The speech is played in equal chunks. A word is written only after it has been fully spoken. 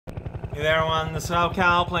Hey there, everyone. This is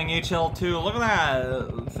raocow playing HL2. Look at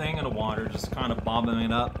that thing in the water, just kind of bobbing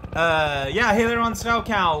it up. Yeah, hey there, everyone. This is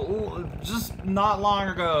raocow. Just not long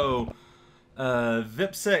ago,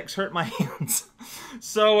 VIP6 hurt my hands.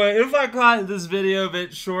 So if I cut this video a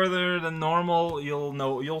bit shorter than normal, you'll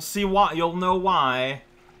know why.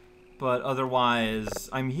 But otherwise,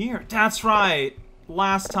 I'm here. That's right.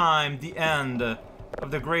 Last time, the end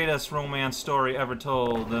of the greatest romance story ever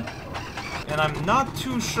told. And I'm not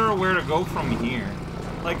too sure where to go from here.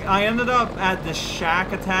 Like, I ended up at this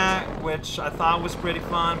shack attack, which I thought was pretty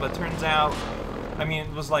fun, but turns out, I mean,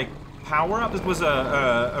 it was like power-up. It was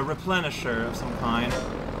a replenisher of some kind.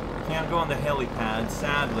 I can't go on the helipad,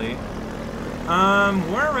 sadly.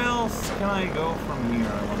 Where else can I go from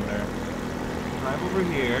here, I wonder? Drive over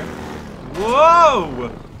here.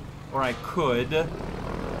 Whoa! Or I could.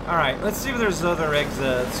 Alright, let's see if there's other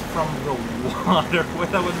exits from the water.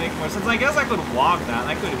 That would make more sense. I guess I could walk that.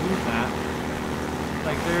 I could move that.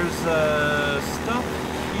 Like, there's, stuff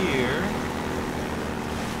here.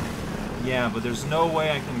 Yeah, but there's no way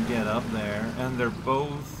I can get up there. And they're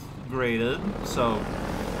both graded. So,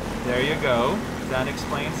 there you go. That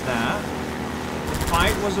explains that. The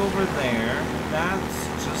fight was over there.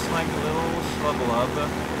 That's just like a little shrubble-up.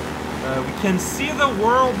 We can see the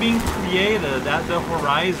world being created at the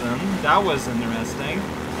horizon. That was interesting.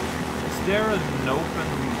 Is there an open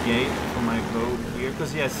gate for my boat here?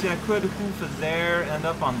 Because, yeah, see, I could hoof it there, end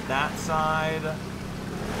up on that side.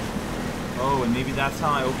 Oh, and maybe that's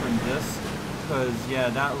how I opened this. Because, yeah,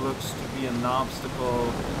 that looks to be an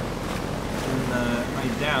obstacle. And I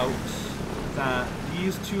doubt that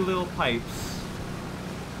these two little pipes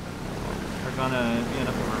are gonna be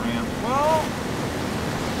enough of a ramp. Well...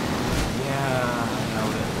 yeah, I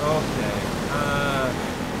doubt it. Okay.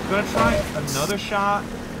 Gonna try another shot.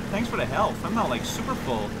 Thanks for the health. I'm not like super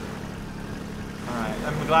full. Alright,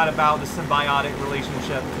 I'm glad about the symbiotic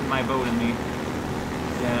relationship between my boat and me.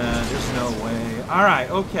 Yeah, there's no way. Alright,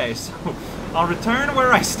 okay, so I'll return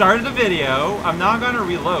where I started the video. I'm not gonna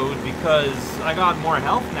reload because I got more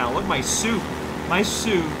health now. Look, my suit. My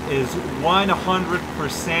suit is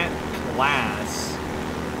 100% class.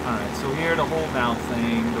 Alright, so here the hold down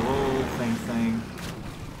thing, the roll thing.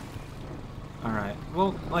 Alright,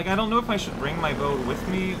 well, like, I don't know if I should bring my boat with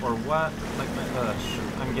me or what. Like,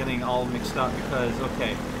 I'm getting all mixed up because,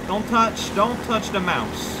 okay, don't touch the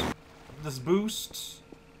mouse. This boost.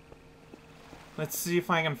 Let's see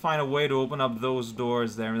if I can find a way to open up those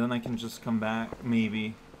doors there, and then I can just come back,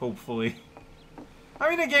 maybe, hopefully. I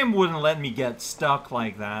mean, the game wouldn't let me get stuck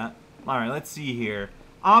like that. Alright, let's see here.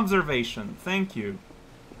 Observation, thank you.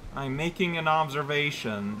 I'm making an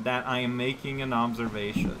observation that I am making an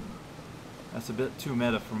observation. That's a bit too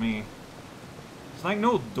meta for me. There's like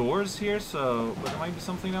no doors here, so... but there might be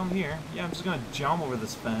something down here. Yeah, I'm just gonna jump over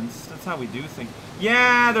this fence. That's how we do things.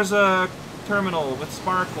 Yeah, there's a terminal with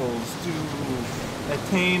sparkles to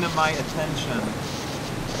attain my attention.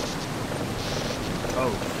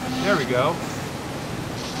 Oh, there we go.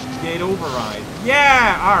 Gate override.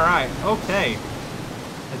 Yeah! Alright, okay.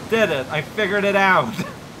 I did it. I figured it out.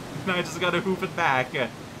 I just gotta hoof it back.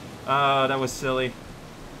 Oh, that was silly.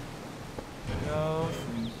 Go,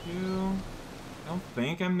 thank you. I don't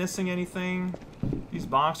think I'm missing anything. These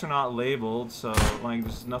boxes are not labeled, so, like,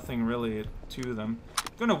 there's nothing really to them.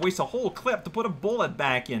 I'm gonna waste a whole clip to put a bullet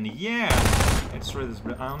back in. Yeah! I destroy this.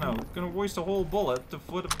 I don't know. I'm gonna waste a whole bullet to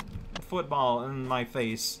put a football in my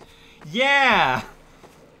face. Yeah!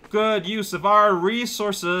 Good use of our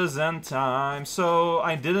resources and time. So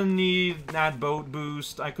I didn't need that boat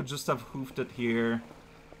boost. I could just have hoofed it here.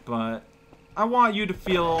 But I want you to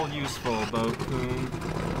feel useful, Boat Coon.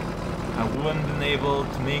 I wouldn't have been able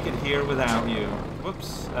to make it here without you.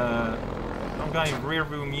 Whoops. I don't got any rear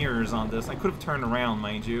view mirrors on this. I could have turned around,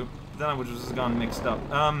 mind you. But then I would have just gone mixed up.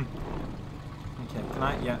 Okay, can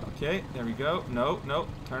I? Yeah, okay. There we go. No,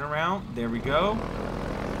 turn around. There we go.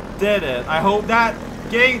 Did it. I hope that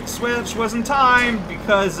gate switch wasn't timed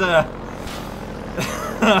because I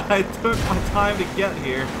took my time to get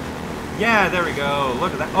here. Yeah, there we go.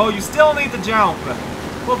 Look at that. Oh, you still need to jump.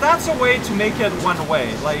 Well, that's a way to make it one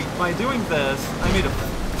way. Like, by doing this, I made a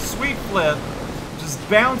sweet flip, just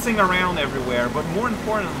bouncing around everywhere. But more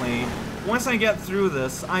importantly, once I get through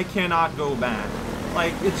this, I cannot go back.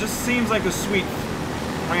 Like, it just seems like a sweet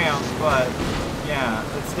ramp, but yeah,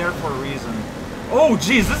 it's there for a reason. Oh,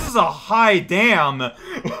 geez, this is a high dam.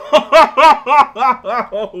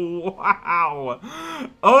 Wow.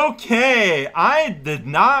 Okay, I did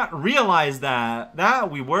not realize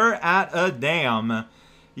that we were at a dam.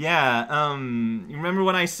 Yeah, you remember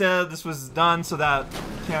when I said this was done so that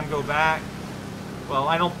you can't go back? Well,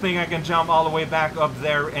 I don't think I can jump all the way back up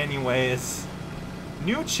there anyways.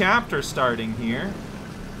 New chapter starting here.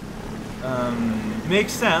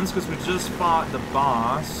 Makes sense, because we just fought the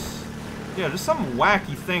boss. Yeah, there's some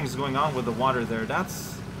wacky things going on with the water there.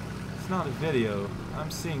 It's not a video. I'm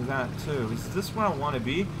seeing that too. Is this where I want to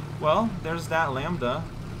be? Well, there's that Lambda.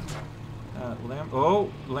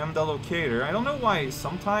 Lambda locator. I don't know why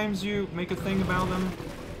sometimes you make a thing about them,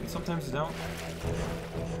 and sometimes you don't.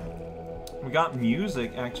 We got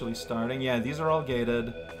music actually starting. Yeah, these are all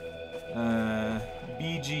gated.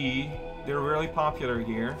 BG, they're really popular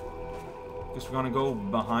here. Guess we're gonna go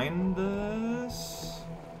behind this.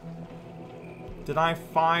 Did I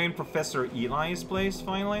find Professor Eli's place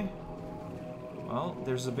finally? Well,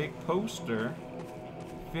 there's a big poster.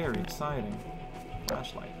 Very exciting.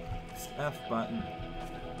 Flashlight. It's F button.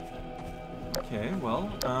 Okay,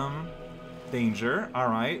 well, danger.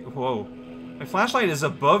 Alright, whoa. My flashlight is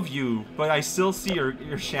above you, but I still see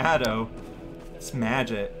your shadow. It's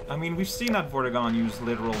magic. I mean, we've seen that Vortigaunt use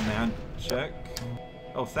literal magic.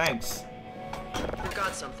 Oh, thanks.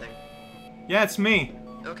 Forgot something. Yeah, it's me.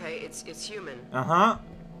 Okay, it's human. Uh-huh.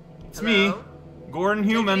 It's Hello? me. Gordon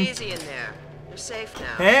Human. Take it easy in there. You're safe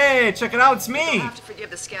now. Hey, check it out, it's me! You'll have to forgive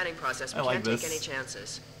the scanning process. We can't take any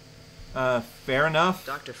chances. Fair enough.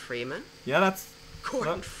 Dr. Freeman? Yeah, that's...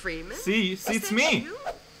 Gordon Freeman? See, it's me. You?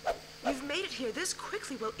 You've made it here this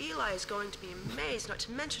quickly. Well, Eli is going to be amazed, not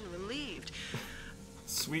to mention relieved.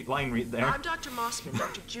 Sweet line read there. I'm Dr. Mossman,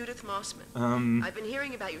 Dr. Judith Mossman. I've been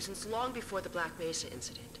hearing about you since long before the Black Mesa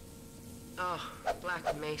incident. Oh,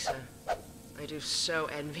 Black Mesa. I do so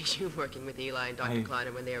envy you working with Eli and Dr.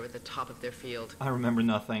 Kleiner when they were at the top of their field. I remember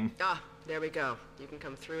nothing. Ah, there we go. You can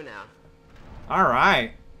come through now.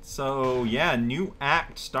 Alright. So, yeah, new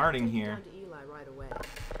act starting here. Down to Eli right away.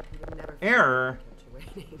 You would never Error.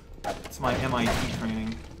 kept you waiting. It's my MIT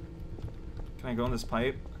training. Can I go in this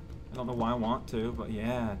pipe? I don't know why I want to, but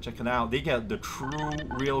yeah, check it out. They get the true,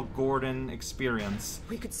 real Gordon experience.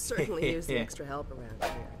 We could certainly use the extra help around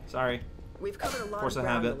here. Sorry. We've covered a lot of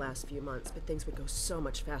ground in the last few months, but things would go so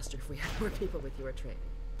much faster if we had more people with your training.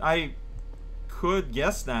 I could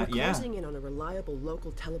guess that, We're yeah. closing in on a reliable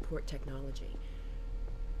local teleport technology.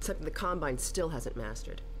 Something the Combine still hasn't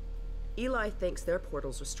mastered. Eli thinks their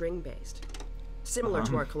portals are string-based, similar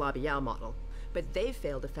to our Calabi-Yau model, but they've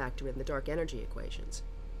failed to factor in the dark energy equations.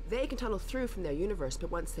 They can tunnel through from their universe, but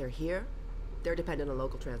once they're here, they're dependent on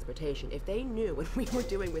local transportation. If they knew what we were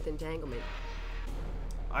doing with entanglement...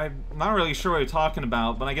 I'm not really sure what you're talking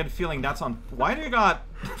about, but I get a feeling that's on... Why do you got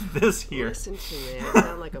this here? Listen to me, I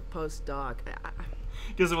sound like a postdoc.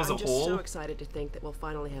 Because it was a hole? I'm just so excited to think that we'll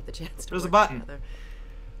finally have the chance to There's work a button. together.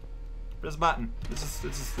 There's a button.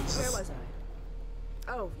 Where was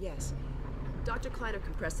I? Oh, yes. Dr. Kleiner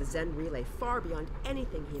compressed the Zen relay far beyond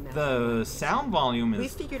anything he imagined. The sound volume We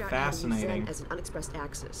is figured out fascinating. how to use Zen as an unexpressed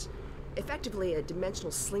axis. Effectively a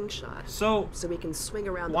dimensional slingshot. So we can swing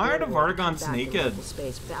around why are the the border and come Vortigaunts back in naked? local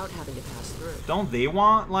space without having to pass through. Don't they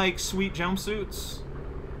want, like, sweet jumpsuits?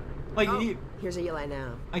 Like, Oh, here's Eli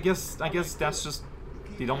now. I guess that's just...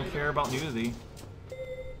 They don't care about nudity.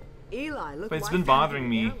 Eli, look. But it's been bothering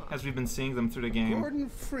me as we've been seeing them through the game. Gordon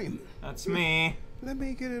Freeman. That's me. Let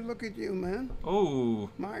me get a look at you, man. Oh.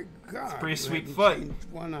 My God. It's a pretty you sweet haven't foot.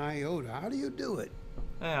 changed one iota. How do you do it?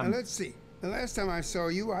 Yeah, Now let's see. The last time I saw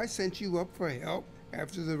you, I sent you up for help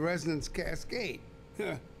after the resonance cascade.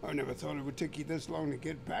 I never thought it would take you this long to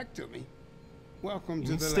get back to me. Welcome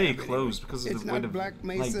to you the stay lab closed anyway. because It's of the way not the, Black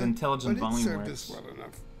Mesa, like, the intelligent but it volume served works. us well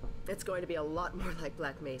enough. It's going to be a lot more like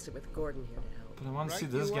Black Mesa with Gordon here to help. But I want to Right see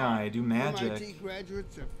this you guy are. do magic. MIT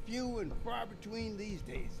graduates are few and far between these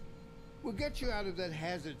days. We'll get you out of that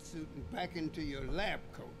hazard suit and back into your lab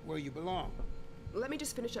coat where you belong. Let me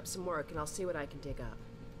just finish up some work and I'll see what I can dig up.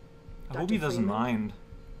 I hope Dr. he doesn't Freeman? mind.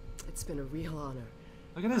 It's been a real honor.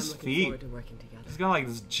 Look at his I'm looking feet. forward to working together. He's got like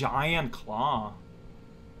this giant claw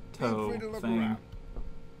Feel toe free to look thing. around.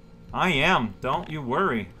 I am. Don't you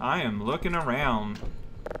worry. I am looking around.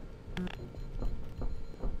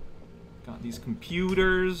 Got these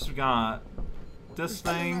computers. We got this We're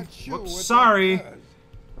still thing. not sure Whoops. what that Sorry. does.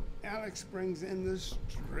 Alex brings in the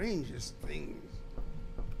strangest things.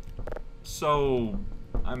 So,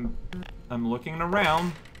 I'm looking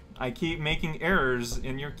around. I keep making errors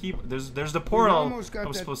in your keyboard. There's the We've portal almost got I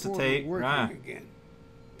was that supposed to portal take. working Ah. again.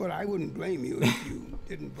 But I wouldn't blame you if you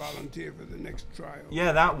didn't volunteer for the next trial.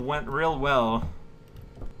 Yeah, that went real well.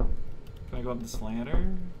 Can I go up this ladder?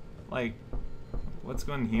 Like, what's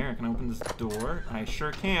going here? Can I open this door? I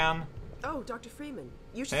sure can. Oh, Dr. Freeman,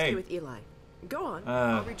 you should Hey. stay with Eli. Go on.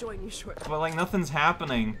 Uh, I'll rejoin you shortly. But like nothing's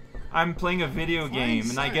happening. I'm playing a video game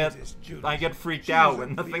and I get freaked She out was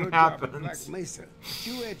when up for nothing your job at happens. Black Mesa.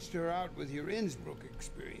 You edged her out with your Innsbruck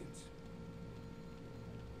experience.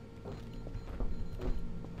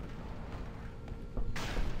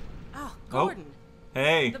 Oh, Gordon.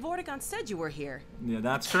 Hey. The Vortigaunt said you were here. Yeah,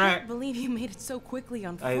 that's I can't correct. believe you made it so quickly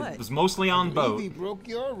on foot. I was mostly on boat. He broke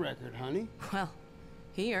your record, honey. Well,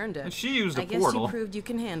 he earned it. And she used a I guess portal. you proved you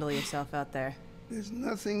can handle yourself out there. There's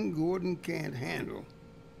nothing Gordon can't handle,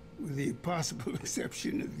 with the possible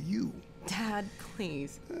exception of you. Dad,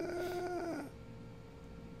 please.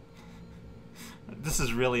 This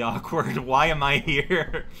is really awkward. Why am I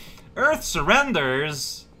here? Earth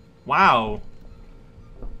surrenders? Wow.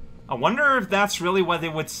 I wonder if that's really what they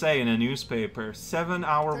would say in a newspaper.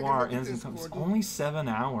 7-hour Take a war look at ends this, and comes. Gordon. Only 7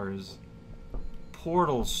 hours.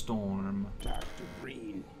 Portal storm. Dr.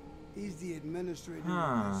 Breen. He's the administrator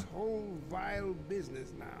Huh. of this whole vile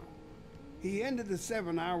business now. He ended the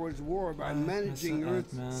 7 Hours War by managing Mr.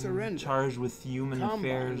 Earth's Edmund, surrender. charged with human Combine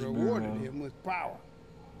affairs rewarded bureau. him with power.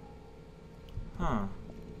 Huh.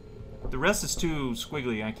 The rest is too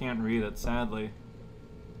squiggly. I can't read it, sadly.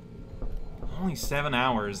 Only 7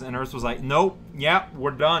 hours, and Earth was like, nope, yep,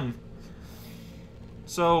 we're done.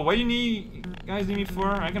 So, what do you guys need me for?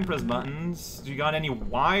 I can press buttons. Do you got any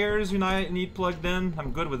wires you need plugged in?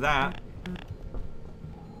 I'm good with that.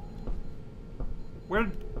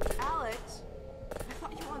 Where? Alex, I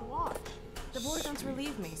thought you were on watch. The Vortigaunt's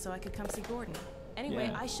relieved me so I could come see Gordon. Anyway,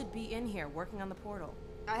 Yeah. I should be in here working on the portal.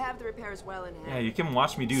 I have the repairs well in hand. Yeah, you can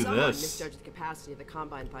watch me do Someone this. misjudged the capacity of the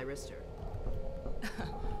Combine thyristor.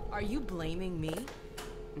 Are you blaming me?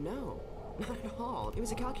 No, not at all. It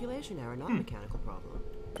was a calculation error, not a mechanical problem.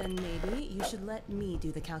 Then maybe you should let me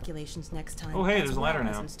do the calculations next time. Oh, hey, as there's a well ladder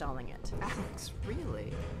as now. installing it. Alex,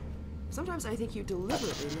 really? Sometimes I think you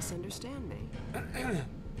deliberately misunderstand me.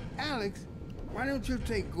 Alex, why don't you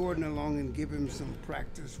take Gordon along and give him some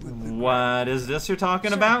practice with the... What is this you're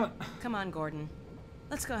talking Sure. about? Come on, Gordon.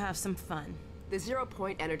 Let's go have some fun. The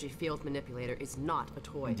zero-point energy field manipulator is not a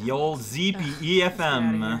toy. The old Let's get outta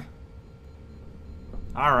ZPEFM. here.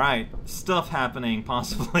 Alright, stuff happening,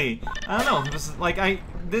 possibly. I don't know, this is like,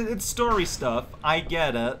 it's story stuff, I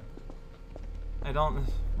get it. I don't,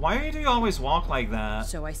 why do you always walk like that?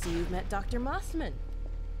 So I see you've met Dr. Mossman.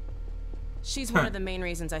 She's one of the main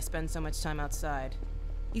reasons I spend so much time outside.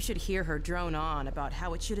 You should hear her drone on about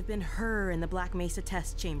how it should have been her in the Black Mesa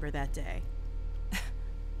test chamber that day.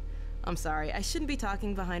 I'm sorry, I shouldn't be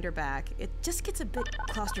talking behind her back. It just gets a bit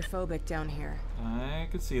claustrophobic down here. I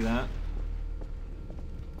could see that.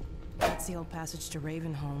 That's the old passage to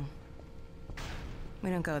Ravenholm. We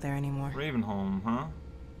don't go there anymore. Ravenholm, huh?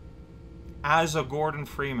 As a Gordon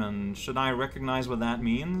Freeman, should I recognize what that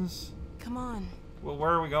means? Come on. Well, where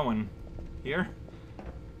are we going? Here?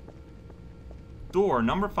 Door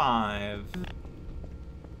number 5.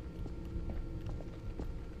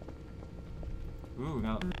 Ooh, we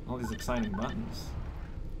got all these exciting buttons.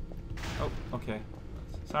 Oh, okay.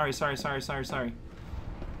 Sorry.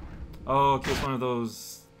 Oh, okay, it's one of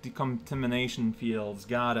those decontamination fields.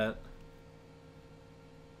 Got it.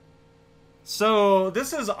 So,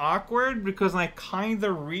 this is awkward because I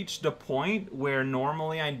kinda reached a point where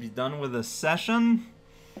normally I'd be done with a session,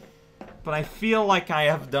 but I feel like I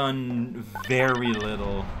have done very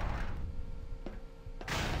little.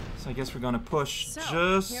 So I guess we're gonna push So,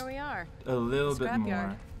 just here we are. a little bit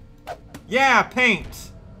more. Scrapyard. Yeah,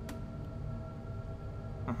 paint!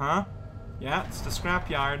 Uh-huh. Yeah, it's the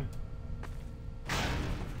scrapyard.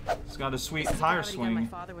 It's got a sweet This is the tire gravity gun my swing.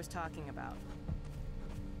 father was talking about.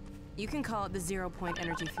 You can call it the zero-point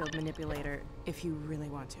energy field manipulator if you really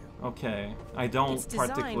want to. Okay, I don't It's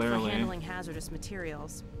designed for particularly. handling hazardous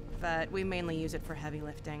materials, but we mainly use it for heavy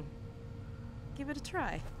lifting. Give it a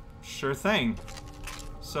try. Sure thing.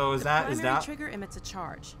 So is The that primary trigger emits a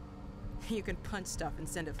charge. You can punch stuff and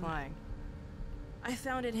send it flying. I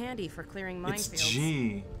found it handy for clearing It's minefields.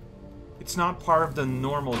 G. It's not part of the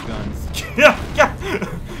normal guns. Yeah.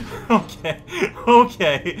 Okay.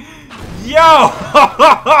 Okay. Yo!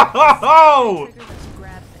 Trigger lets you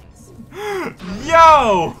grab things. Yo!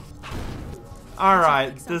 All Once you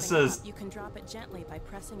right, pick this something is up, you can drop it gently by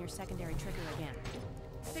pressing your secondary trigger again.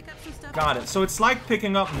 Pick up some stuff. got it. So it's like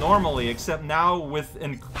picking up normally, except now with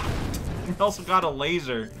it also got a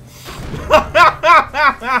laser.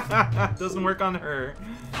 Doesn't work on her.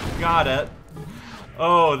 Got it.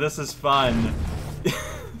 Oh, this is fun.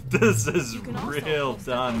 This is You can also real hold stuff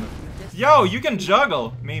done. from a distance. Yo, you can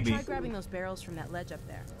juggle, maybe. Try grabbing those barrels from that ledge up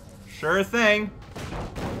there. Sure thing.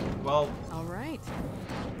 Well, All right.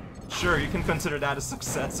 sure, you can consider that a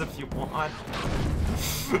success if you want.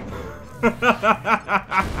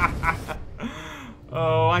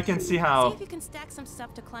 Oh, I can see See how. if you can stack some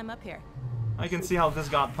stuff to climb up here. I can see how this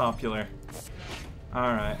got popular.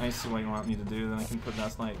 Alright, I see what you want me to do. Then I can put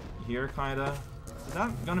that like here, kinda. Is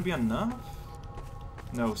that gonna be enough?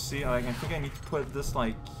 No, see, I think I need to put this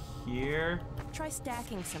like here. Try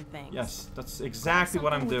stacking some things. Yes, that's exactly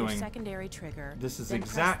what I'm Something with doing. your secondary trigger. This is then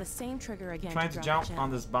exact. press the same trigger again. Trying to drop jump a gem.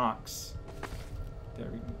 on this box.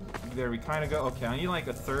 There we kind of go. Okay, I need like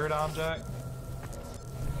a third object.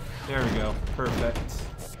 There we go. Perfect.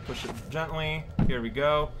 Push it gently. Here we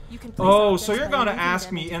go. You can place Oh, objects so you're by gonna moving ask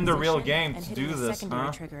them me into in the real position game and to hitting do the this, secondary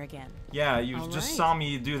huh? trigger again. Yeah, you All just right. saw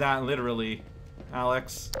me do that literally,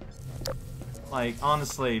 Alex. Like,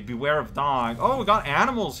 honestly, beware of dog. Oh, we got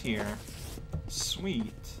animals here.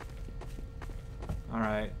 Sweet.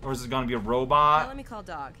 Alright, or is it gonna be a Now robot? let me call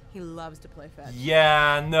Dog. He loves to play fetch.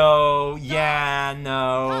 Yeah, no. Yeah,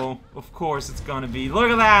 no. Of course it's gonna be. Look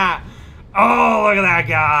at that! Oh, look at that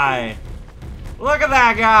guy! Look at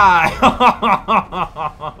that guy!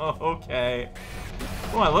 Okay.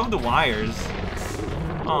 Oh, I love the wires.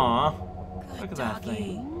 Aw. Look at that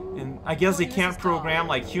thing. And I guess they can't program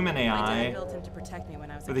like human My dad AI, built him to protect me when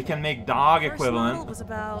I was a but they kid. can make dog First model equivalent. was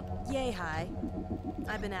about yay high.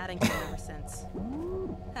 I've been adding to it ever since.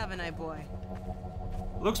 Haven't I, boy?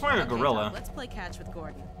 Looks more like a Okay, gorilla. Dog, let's play catch with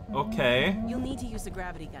Gordon. Okay. You'll need to use the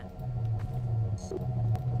gravity gun.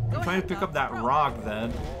 I'm trying to pick up that rock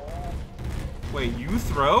then. Wait, you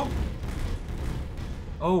throw?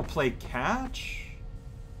 Oh, play catch?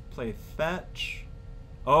 Play fetch?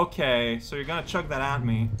 Okay, so you're gonna chug that at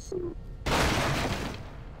me.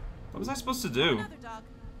 What was I supposed to do? Another dog.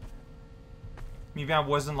 Maybe I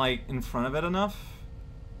wasn't like in front of it enough?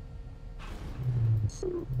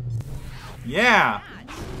 Yeah!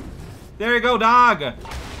 There you go, dog!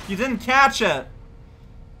 You didn't catch it!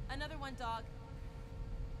 Another one, dog.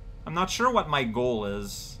 I'm not sure what my goal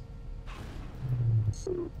is.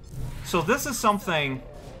 So this is something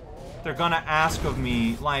they're gonna ask of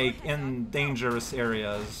me, like, in dangerous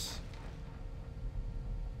areas.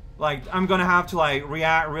 Like, I'm gonna have to, like,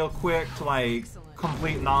 react real quick to, like,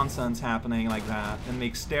 complete nonsense happening like that. And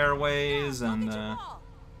make stairways and,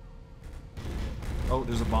 Oh,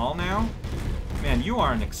 there's a ball now? Man, you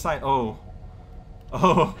are an excite- Oh.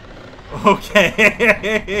 Oh.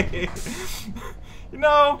 Okay. You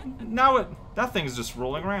know, now that thing's just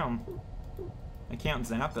rolling around. I can't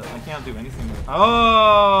zap it. I can't do anything with it.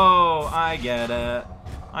 Oh, I get it.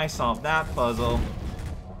 I solved that puzzle.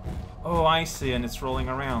 Oh, I see, and it's rolling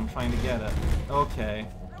around trying to get it. Okay.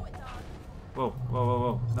 Whoa, whoa,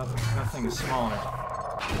 whoa, whoa. That thing is smaller.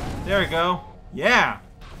 There we go. Yeah!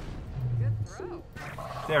 Good throw.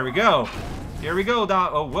 There we go. Here we go,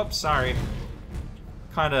 Doc. Oh, whoops, sorry.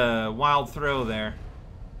 Kinda wild throw there.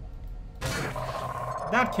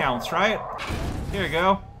 That counts, right? Here we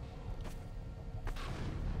go.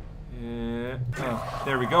 Oh,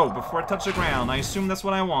 there we go. Before I touch the ground, I assume that's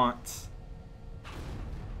what I want.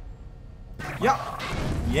 Yep.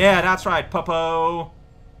 Yeah, that's right, Puppo.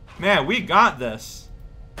 Man, we got this.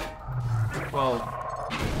 Well,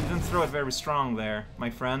 you didn't throw it very strong there, my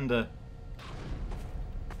friend. There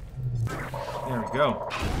we go.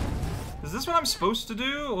 Is this what I'm supposed to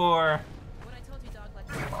do, or... When I told you, dog,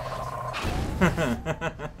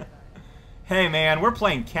 like. Hey man, we're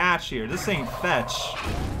playing catch here. This ain't fetch.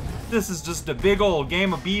 This is just a big old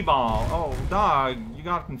game of b-ball. Oh, dog, you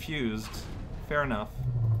got confused. Fair enough.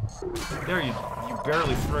 There, you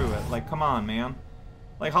barely threw it. Like, come on, man.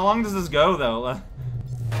 Like, how long does this go, though?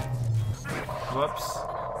 Whoops.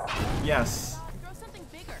 Yes. Throw something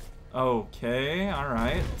bigger. Okay,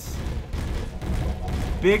 alright.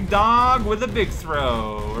 Big dog with a big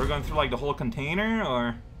throw. We're going through, like, the whole container,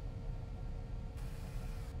 or...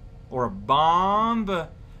 Or a bomb?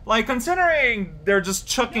 Like, considering they're just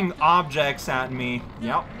chucking objects at me.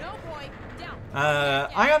 Yep. No, boy. Down.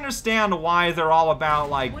 I understand why they're all about,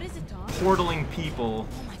 like, What is it, dog? portaling people.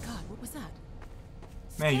 Oh my god, what was that?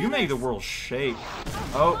 Man, you make the world shake.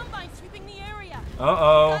 Oh. Combine sweeping the area.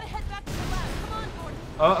 Uh-oh. Gotta head back to the lab. Come on, Gordon.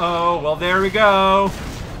 Uh-oh. Well, there we go.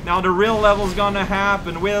 Now the real level's gonna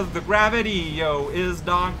happen with the gravity. Yo, is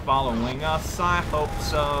dog following us? I hope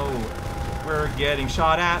so. We're getting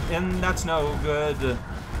shot at, and that's no good.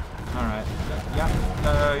 Alright.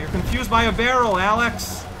 Yeah. You're confused by a barrel,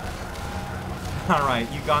 Alex.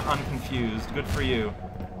 Alright, you got unconfused. Good for you.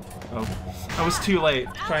 Oh, I was too late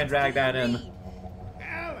to try and drag that in.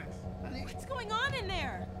 Alex! Honey, What's going on in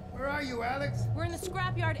there? where are you, Alex? We're in the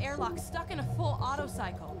scrapyard airlock, stuck in a full auto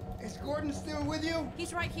cycle. Is Gordon still with you?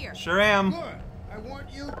 He's right here. Sure am. Good. I want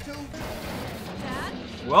you to Dad?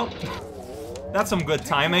 Well, that's some good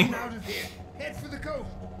timing. Out of here. Head for the coast.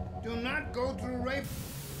 Do not go through rape.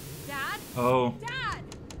 Dad? Oh, Dad!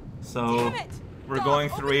 so Damn it! we're Dog, going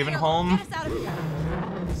open through the Ravenholm. airlock. Get us out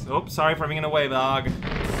of here. Oops, sorry for being away, dog.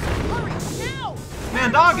 Hurry, now!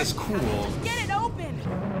 Man, dog is cool. Get it open!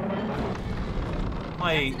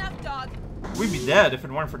 Like, That's enough, dog. we'd be dead if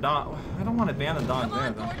it weren't for dog. I don't want to ban the dog Come there,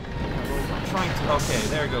 on, though. Gordon. I'm trying to. Okay,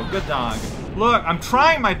 there we go. Good dog. Look, I'm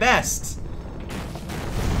trying my best.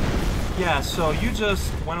 Yeah, so you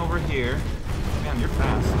just went over here. Man, you're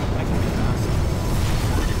fast. I can be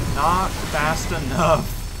fast. Not fast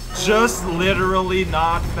enough. Just literally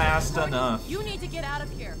not fast Gordon, enough. You need to get out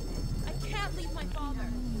of here. I can't leave my father.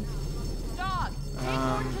 Dog, take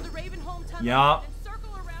Gordon to the Ravenholm tunnel yeah. and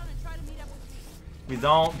circle around and try to meet up with me. We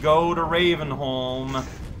don't go to Ravenholm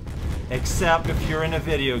except if you're in a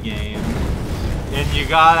video game. And you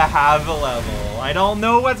gotta have a level. I don't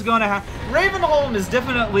know what's gonna happen. Ravenholm is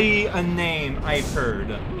definitely a name I've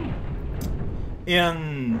heard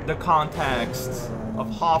in the context of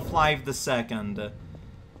Half-Life the Second.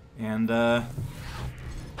 And, I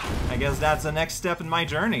guess that's the next step in my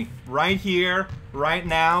journey. Right here, right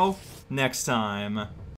now, next time.